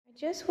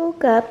Just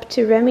woke up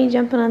to Remy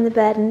jumping on the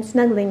bed and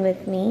snuggling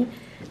with me.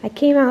 I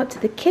came out to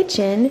the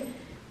kitchen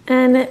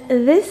and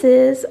this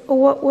is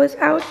what was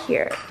out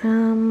here.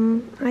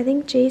 I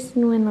think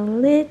Jason went a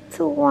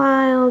little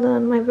wild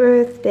on my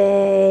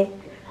birthday.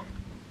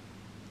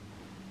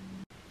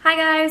 Hi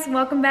guys,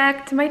 welcome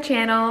back to my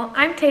channel.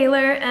 I'm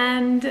Taylor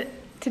and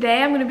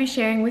today I'm going to be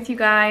sharing with you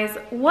guys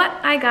what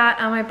I got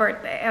on my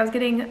birthday. I was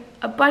getting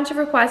a bunch of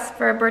requests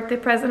for a birthday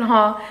present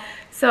haul,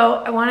 so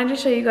I wanted to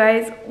show you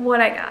guys what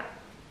I got.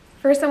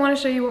 First, I want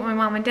to show you what my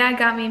mom and dad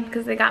got me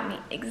because they got me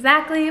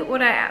exactly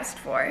what I asked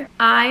for.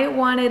 I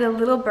wanted a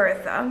little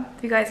Bertha.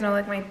 You guys know,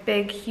 like my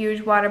big,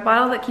 huge water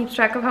bottle that keeps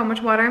track of how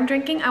much water I'm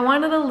drinking. I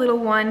wanted a little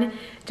one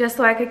just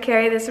so I could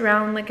carry this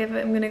around, like if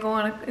I'm going to go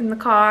in the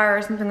car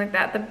or something like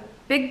that. The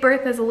big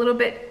Bertha is a little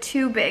bit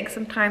too big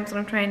sometimes when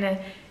I'm trying to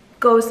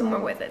go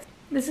somewhere with it.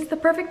 This is the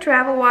perfect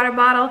travel water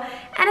bottle,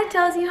 and it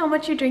tells you how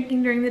much you're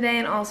drinking during the day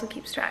and also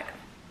keeps track.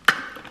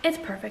 It's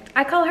perfect.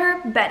 I call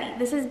her Betty.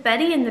 This is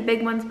Betty and the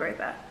big one's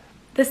Bertha.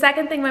 The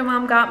second thing my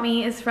mom got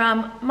me is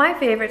from my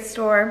favorite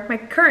store, my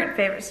current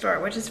favorite store,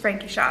 which is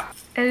Frankie Shop.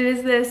 And it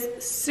is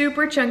this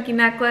super chunky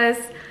necklace.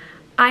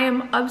 I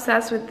am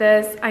obsessed with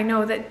this. I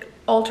know that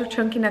ultra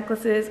chunky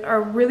necklaces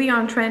are really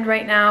on trend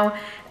right now.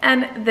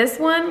 And this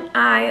one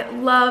I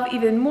love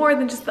even more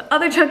than just the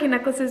other chunky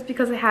necklaces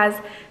because it has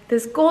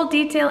this gold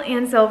detail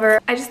and silver.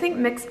 I just think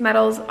mixed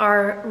metals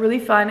are really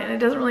fun, and it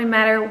doesn't really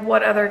matter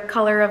what other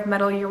color of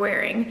metal you're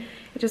wearing.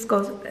 It just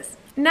goes with this.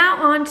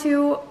 Now on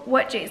to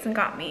what Jason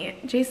got me.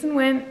 Jason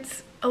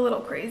went a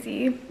little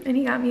crazy and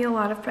he got me a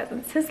lot of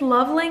presents. His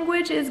love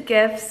language is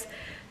gifts,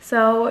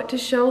 so to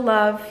show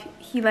love,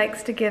 he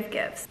likes to give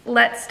gifts.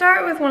 Let's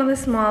start with one of the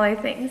smaller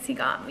things he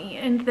got me,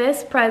 and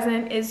this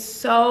present is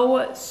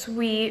so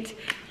sweet.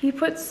 He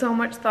put so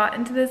much thought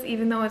into this,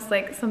 even though it's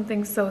like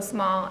something so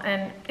small,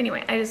 and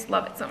anyway, I just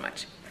love it so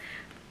much.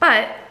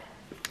 But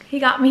he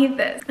got me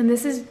this, and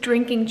this is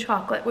drinking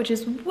chocolate, which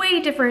is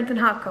way different than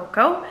hot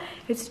cocoa.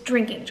 It's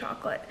drinking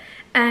chocolate.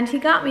 And he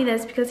got me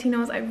this because he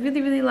knows I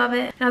really, really love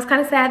it. And I was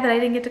kind of sad that I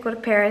didn't get to go to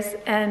Paris,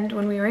 and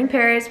when we were in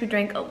Paris, we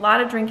drank a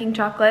lot of drinking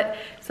chocolate.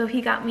 So he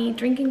got me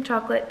drinking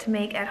chocolate to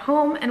make at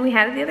home, and we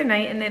had it the other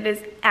night, and it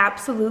is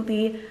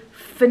absolutely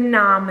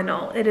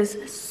phenomenal. It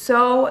is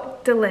so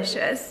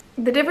delicious.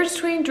 The difference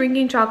between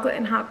drinking chocolate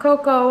and hot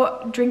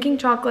cocoa, drinking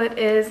chocolate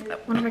is, I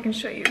wonder if I can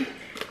show you.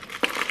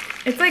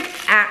 It's like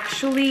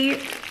actually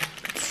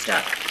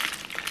stuck.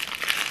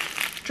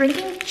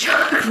 Drinking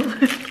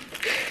chocolate.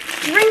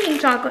 Drinking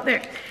chocolate,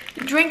 there.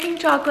 Drinking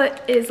chocolate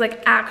is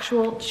like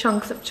actual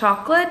chunks of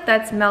chocolate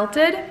that's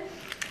melted.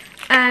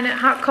 And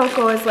hot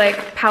cocoa is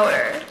like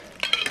powder.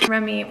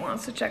 Remy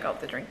wants to check out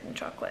the drinking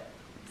chocolate.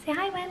 Say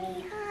hi,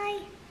 Remy. Hi.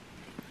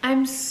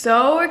 I'm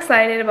so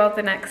excited about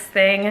the next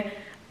thing.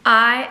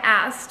 I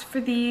asked for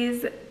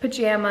these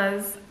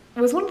pajamas. It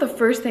was one of the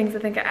first things I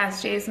think I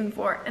asked Jason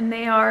for, and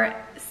they are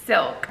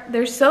silk.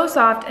 They're so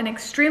soft and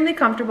extremely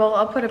comfortable.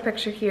 I'll put a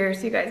picture here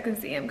so you guys can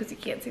see them because you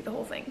can't see the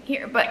whole thing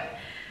here, but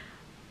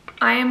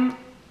I am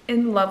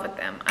in love with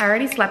them. I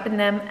already slept in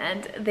them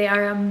and they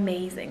are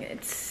amazing.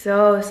 It's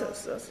so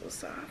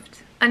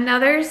soft.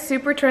 Another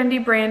super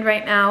trendy brand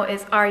right now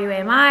is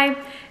RUAMI,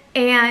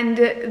 and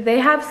they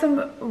have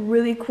some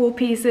really cool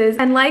pieces,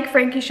 and like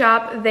Frankie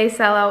Shop, they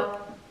sell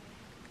out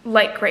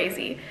like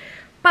crazy.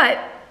 But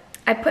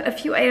I put a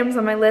few items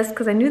on my list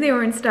because I knew they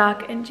were in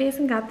stock, and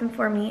Jason got them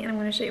for me, and I'm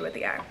going to show you what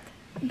they are.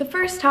 The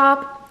first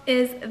top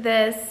is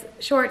this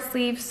short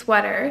sleeve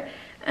sweater,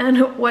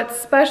 and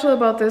what's special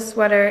about this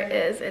sweater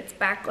is it's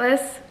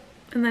backless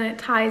and then it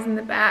ties in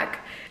the back.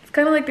 It's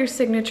kind of like their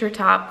signature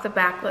top, the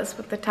backless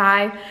with the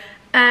tie,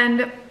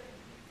 and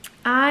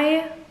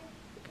I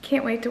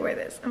can't wait to wear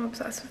this. I'm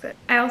obsessed with it.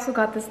 I also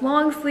got this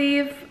long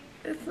sleeve.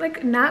 It's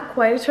like not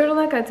quite a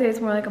turtleneck. I'd say it's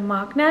more like a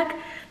mock neck,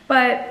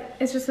 but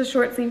it's just a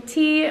short sleeve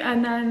tee,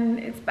 and then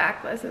it's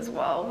backless as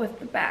well with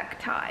the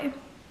back tie.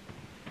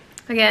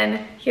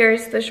 Again,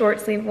 here's the short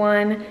sleeve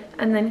one,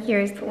 and then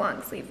here's the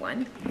long sleeve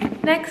one.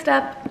 Next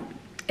up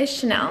is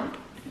Chanel,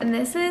 and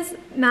this is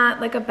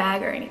not like a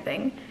bag or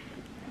anything.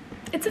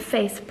 It's a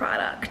face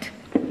product,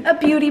 a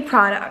beauty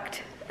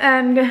product,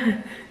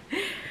 and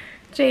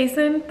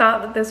Jason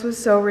thought that this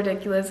was so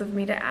ridiculous of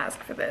me to ask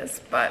for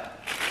this, but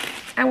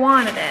I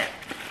wanted it,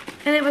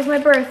 and it was my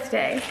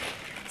birthday,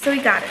 so he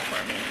got it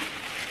for me.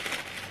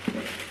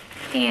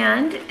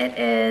 And it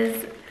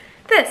is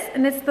this,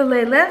 and it's the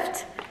Lay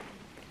Lift,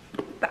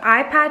 the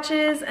eye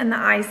patches, and the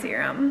eye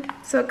serum.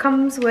 So it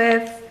comes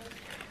with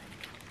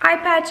eye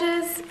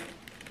patches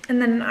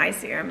and then an eye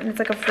serum, and it's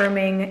like a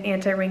firming,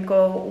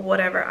 anti-wrinkle,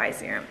 whatever eye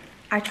serum.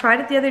 I tried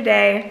it the other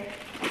day,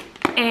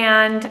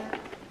 and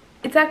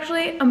it's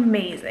actually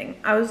amazing.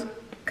 I was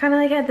kind of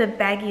like had the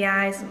baggy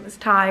eyes and was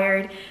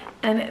tired,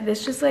 and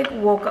this just like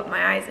woke up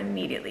my eyes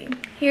immediately.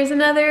 Here's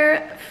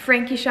another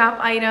Frankie Shop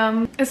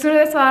item. As soon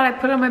as I saw it, I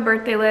put it on my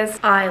birthday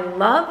list. I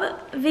love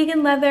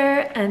vegan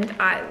leather and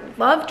I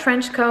love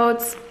trench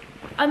coats,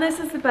 and this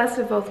is the best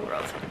of both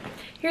worlds.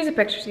 Here's a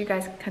picture so you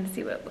guys can kind of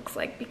see what it looks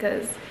like,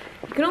 because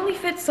you can only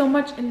fit so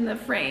much in the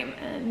frame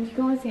and you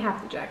can only see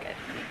half the jacket.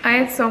 I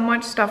had so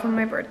much stuff on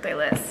my birthday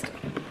list,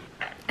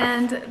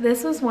 and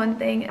this was one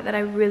thing that I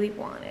really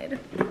wanted.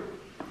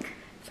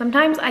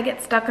 Sometimes I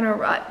get stuck in a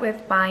rut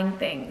with buying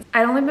things.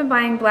 I'd only been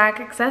buying black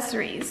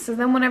accessories, so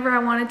then whenever I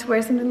wanted to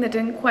wear something that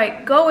didn't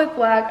quite go with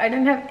black, I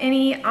didn't have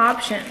any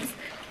options.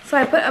 So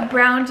I put a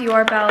brown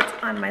Dior belt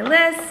on my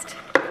list,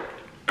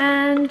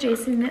 and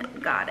Jason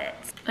got it.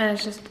 And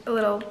it's just a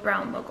little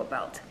brown logo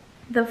belt.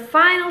 The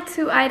final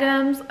two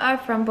items are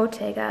from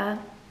Bottega,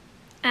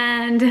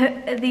 and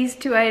these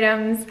two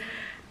items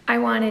I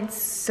wanted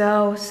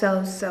so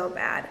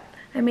bad.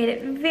 I made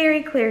it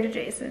very clear to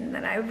Jason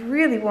that I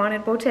really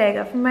wanted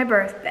Bottega for my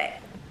birthday.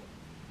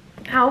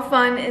 How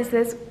fun is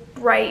this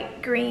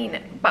bright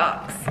green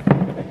box?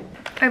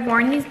 I've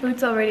worn these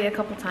boots already a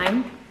couple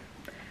times,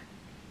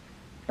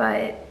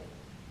 but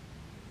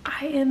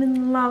I am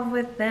in love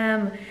with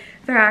them.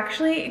 They're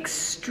actually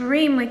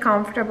extremely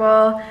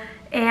comfortable,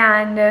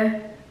 and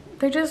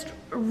they're just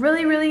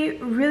really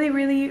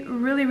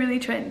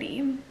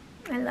trendy.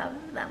 I love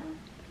them.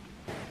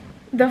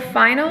 The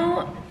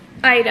final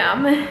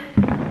item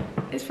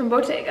is from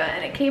Bottega,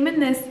 and it came in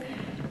this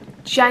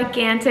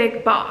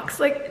gigantic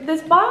box. Like,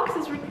 this box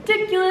is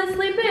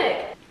ridiculously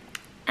big.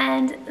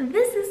 And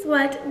this is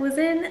what was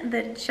in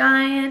the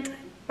giant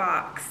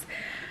box.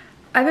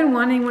 I've been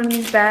wanting one of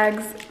these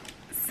bags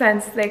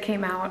since they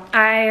came out.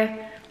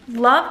 I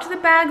loved the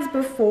bags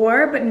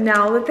before, but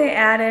now that they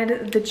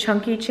added the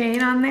chunky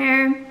chain on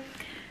there,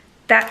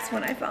 that's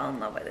when I fell in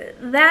love with it.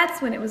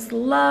 That's when it was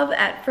love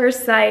at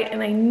first sight,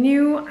 and I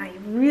knew I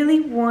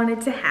really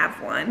wanted to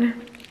have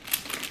one.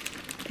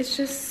 It's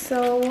just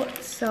so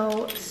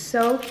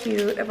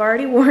cute. I've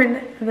already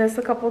worn this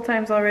a couple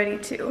times already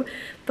too.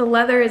 The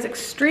leather is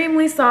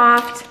extremely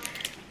soft,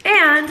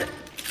 and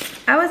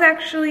I was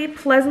actually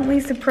pleasantly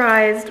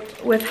surprised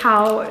with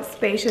how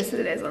spacious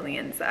it is on the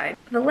inside.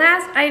 The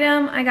last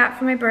item I got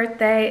for my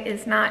birthday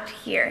is not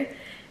here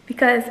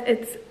because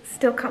it's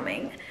still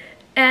coming,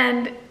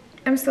 and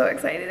I'm so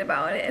excited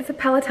about it. It's a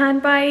Peloton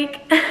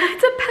bike.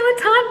 It's a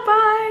Peloton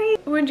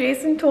bike! When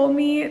Jason told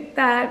me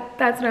that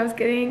that's what I was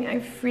getting, I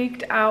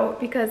freaked out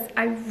because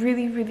I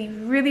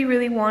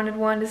really wanted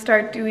one to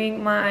start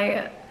doing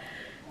my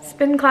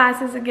spin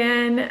classes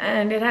again,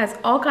 and it has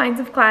all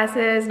kinds of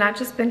classes, not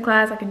just spin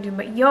class. I can do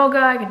my yoga,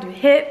 I can do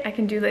HIIT, I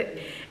can do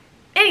like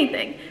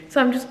anything. So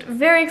I'm just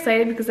very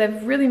excited because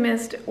I've really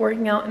missed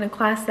working out in a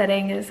class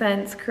setting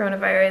since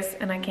coronavirus,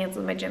 and I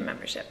canceled my gym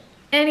membership.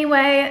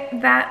 Anyway,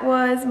 that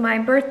was my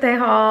birthday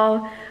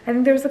haul. I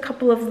think there was a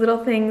couple of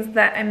little things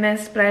that I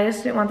missed, but I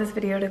just didn't want this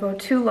video to go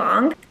too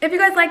long. If you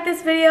guys like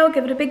this video,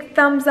 give it a big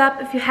thumbs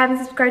up. If you haven't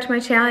subscribed to my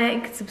channel yet,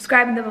 you can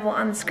subscribe in the bubble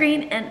on the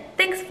screen, and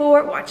thanks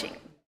for watching.